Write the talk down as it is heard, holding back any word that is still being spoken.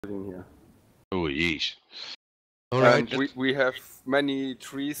in here. Oh, yeesh. Alright. And we have many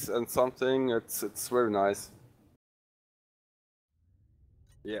trees and something. It's very nice.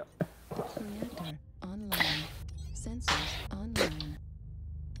 Yeah. Reactor online. Sensors online.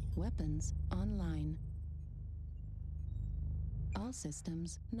 Weapons online. All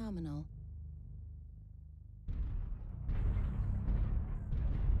systems nominal.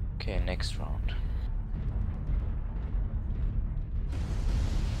 Okay, next round.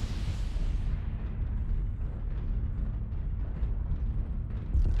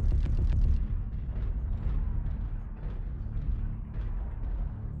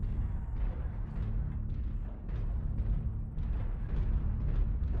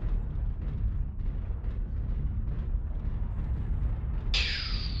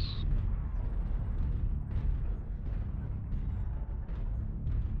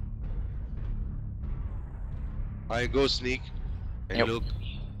 I go sneak. And Yep. look.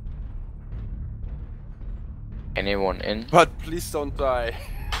 Anyone in? But please don't die.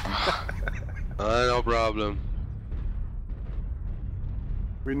 No problem.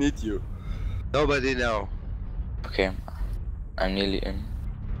 We need you. Nobody now. Okay, I'm nearly in.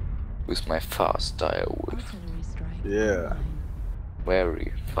 With my fast dire wolf. Artillery strike. Yeah. Online.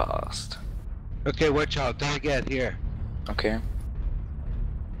 Very fast. Okay, watch out. Target here. Okay.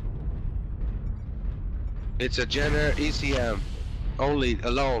 It's a Jenner ECM. Only,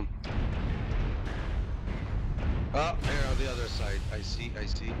 alone. Oh, here on the other side. I see.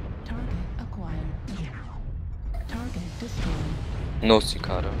 Target acquired. Target destroyed. No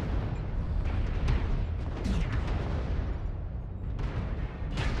cicada.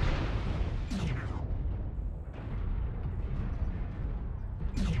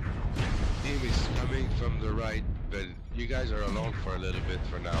 Team is coming from the right, but you guys are alone for a little bit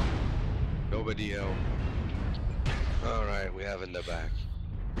for now. Nobody else. Alright, we have in the back.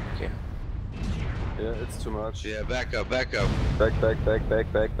 Okay. Yeah, it's too much. Yeah, back up. Back.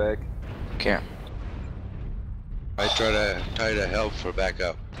 Okay. I try to help for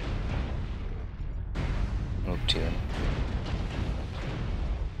backup. No team.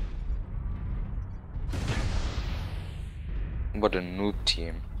 What a noob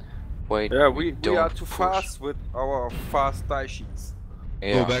team. Wait. Yeah, we don't are too push. fast with our fast die sheets.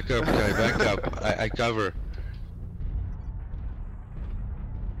 Yeah. Go back up, guy. Back up. I cover.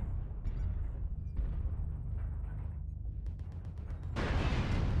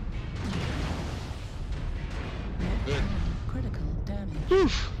 Good. Critical damage.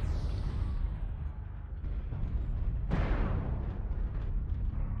 Oof.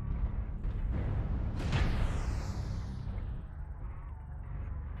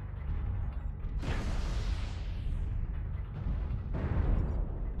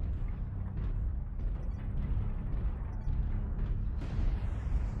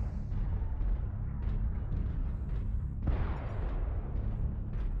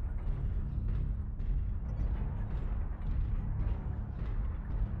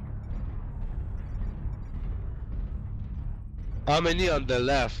 How many on the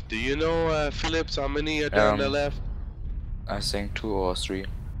left? Do you know, Phillips, how many are there on the left? I think 2 or 3.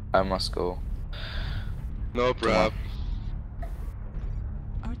 I must go. No prob.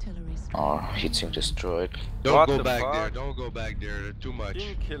 Artillery strike. Oh, heatsink destroyed. Don't What go the back there. fuck? Don't go back there. They're too much.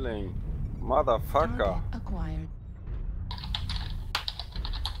 Team killing. Motherfucker. Target acquired.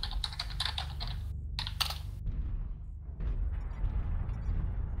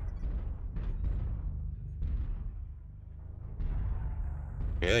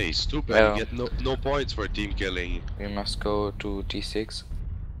 Yeah, he's stupid. Yeah. You get no points for team killing. We must go to D6.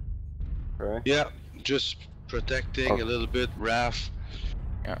 Okay. Yeah, just protecting a little bit. Raf.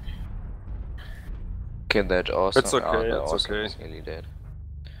 Yeah. Okay, that awesome. It's okay, that it's awesome okay. is nearly dead.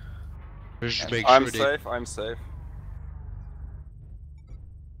 Just make I'm sure they. safe, I'm safe.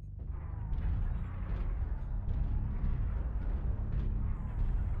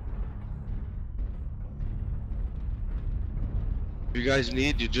 If you guys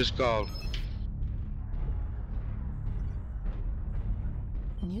need, you just call.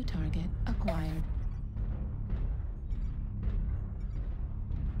 New target acquired.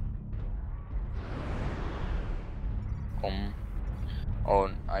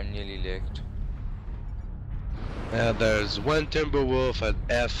 Oh, I'm nearly licked. There's one Timberwolf at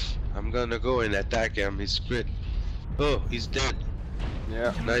F. I'm gonna go and attack him. He's crit. Oh, he's dead.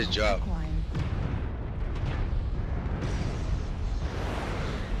 Yeah. Nice job. Acquired.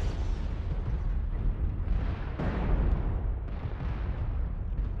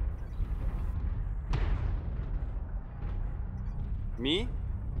 Me?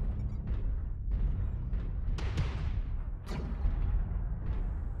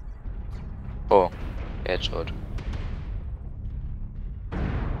 Oh, headshot.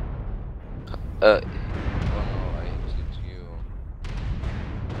 Oh no, I hit you.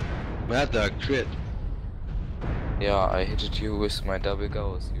 Mad Dog crit. Yeah, I hit you with my double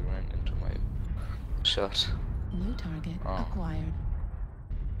gauss. You ran into my shot. New target Oh. acquired.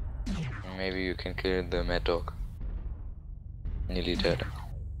 Maybe you can kill the mad dog. Nearly dead.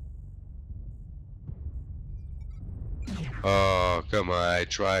 Oh, come on, I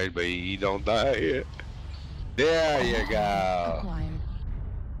tried, but he don't die yet. There you go. Acquired.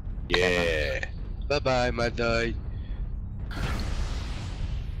 Yeah. Bye-bye, Mad Dog.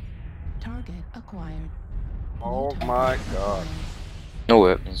 Target acquired. Oh New my target god. acquired. No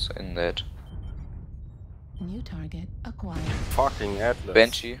weapons in that. New target acquired. Fucking Atlas.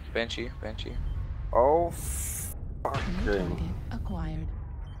 Banshee. Oh New fucking. target acquired.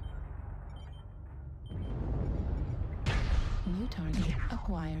 New target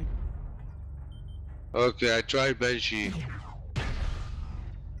acquired. Okay, I tried Banshee.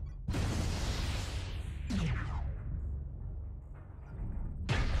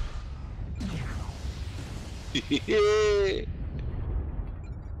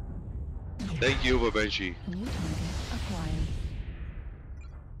 Thank you for Banshee. New target acquired.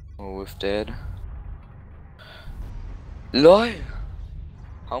 Oh, with dead. LOL!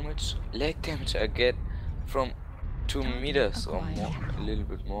 How much lag damage I get from 2 Target meters or acquired. more? A little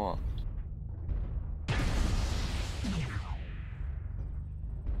bit more.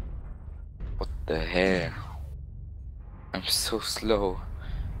 What the hell? I'm so slow.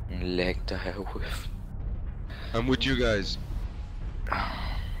 And lag die with. I'm with you guys.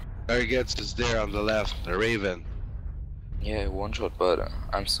 Targets is there on the left, the Raven. Yeah, one shot, but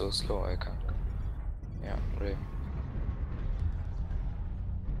I'm so slow I can't. Yeah, Raven.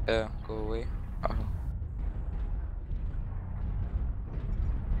 Go away. Oh.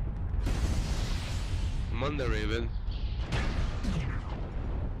 I'm on the Raven.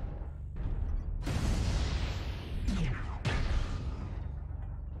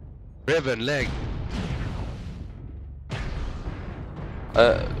 Raven, leg.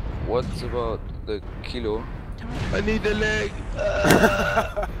 What's about the kilo? Target I need the leg.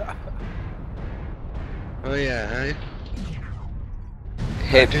 Oh yeah, huh?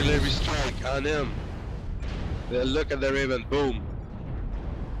 Hit. Artillery strike on him. Then look at the Raven, boom.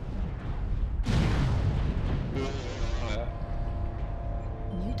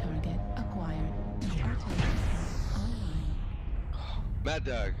 New target acquired. Artillery strike online. Mad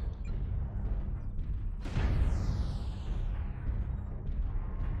Dog.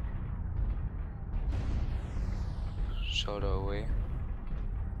 Shoulder away.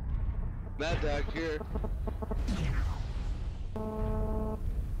 Mad Dog here.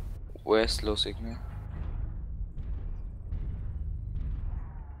 Where's low signal?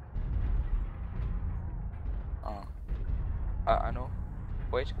 Oh. I know.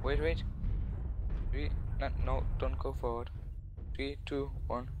 Wait. 3, no, don't go forward. 3, 2,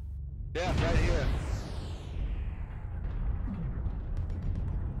 1. Yeah, right here.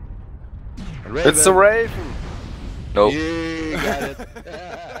 Raven. It's a Raven! Nope. Yeah, got it.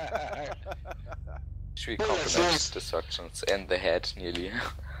 3 compromised destructions and the head nearly.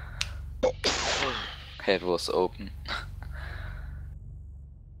 Head was open.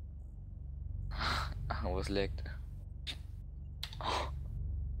 I was lagged.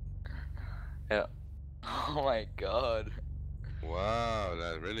 Yeah. Oh my god. Wow,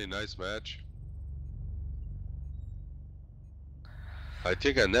 that really nice match. I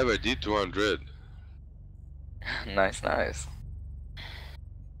think I never did 200. Nice.